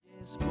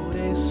Es por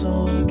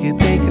eso que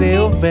te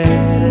creo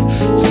ver.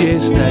 Si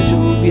esta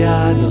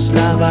lluvia nos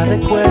lava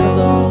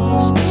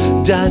recuerdos,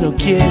 ya no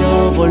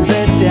quiero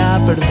volverte a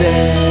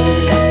perder.